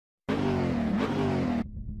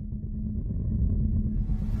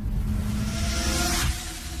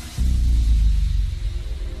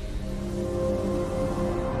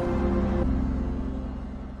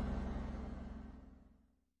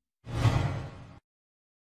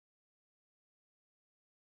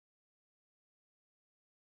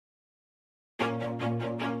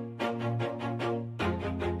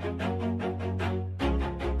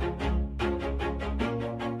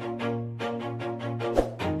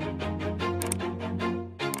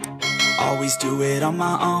Always do it on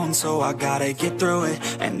my own, so I gotta get through it.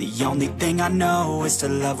 And the only thing I know is to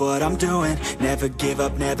love what I'm doing. Never give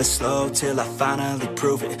up, never slow, till I finally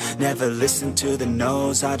prove it. Never listen to the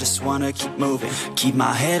no's, I just wanna keep moving. Keep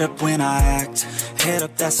my head up when I act, head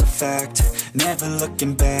up, that's a fact. Never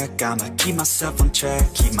looking back, I'ma keep myself on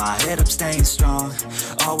track. Keep my head up, staying strong,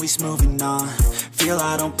 always moving on. Feel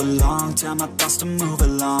I don't belong, tell my thoughts to move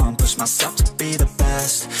along. Push myself to be the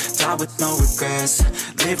best, die with no regrets.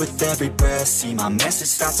 Live with every breath, see my message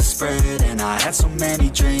start to spread. And I had so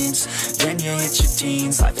many dreams, then you hit your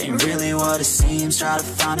teens. Life ain't really what it seems, try to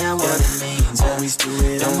find out what it means. Always do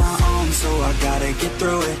it on my own, so I gotta get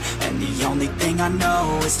through it. And the only thing I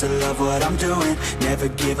know is to love what I'm doing. Never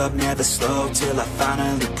give up, never slow, till I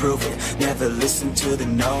finally prove it. Never listen to the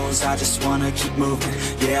no's, I just wanna keep moving.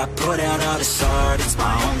 Yeah, I put out all this art, it's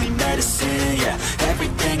my only medicine. Yeah,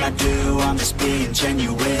 everything I do, I'm just being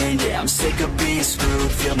genuine. Yeah, I'm sick of being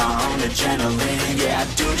screwed, feel my own adrenaline. Yeah,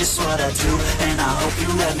 I do just what I do, and I hope you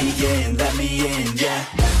let me in, yeah.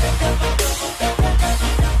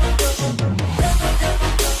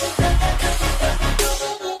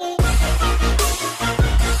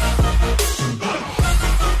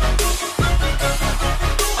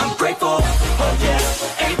 I'm grateful, oh yeah,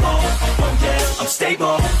 able, oh yeah, I'm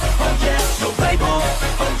stable, oh yeah, no label,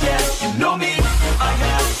 oh yeah, you know me, I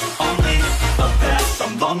have only a path,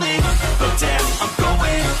 I'm lonely, but damn, I'm going to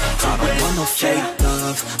win. I don't want no fake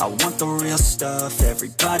love, I want the real stuff.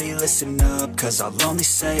 Everybody listen up, cause I'll only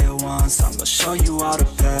say it once. I'm gonna show you all the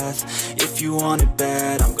path, if you want it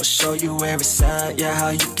bad. I'm gonna show you where it's at, yeah, how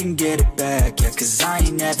you can get it back. Yeah, cause I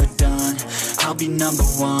ain't never done, I'll be number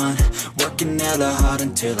one. Working hella hard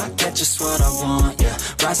until I get just what I want, yeah.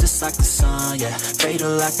 Rises like the sun, yeah,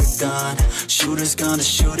 fatal like a gun. Shooter's gonna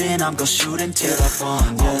shoot and I'm gonna shoot until I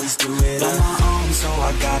won, yeah. Always do it on my own, so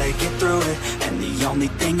I gotta get through it. And the only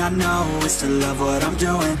thing I know is to love what I'm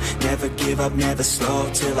doing. Never give up, never slow,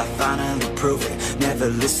 till I finally prove it. Never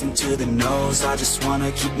listen to the no's, I just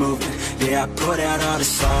wanna keep moving. Yeah, I put out all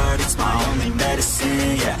this art, it's my only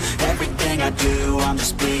medicine. Yeah, everything I do, I'm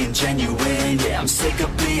just being genuine. Yeah, I'm sick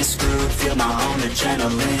of being screwed, feel my own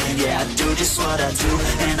adrenaline. Yeah, I do just what I do,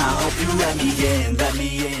 and I hope you let me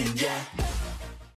in, yeah.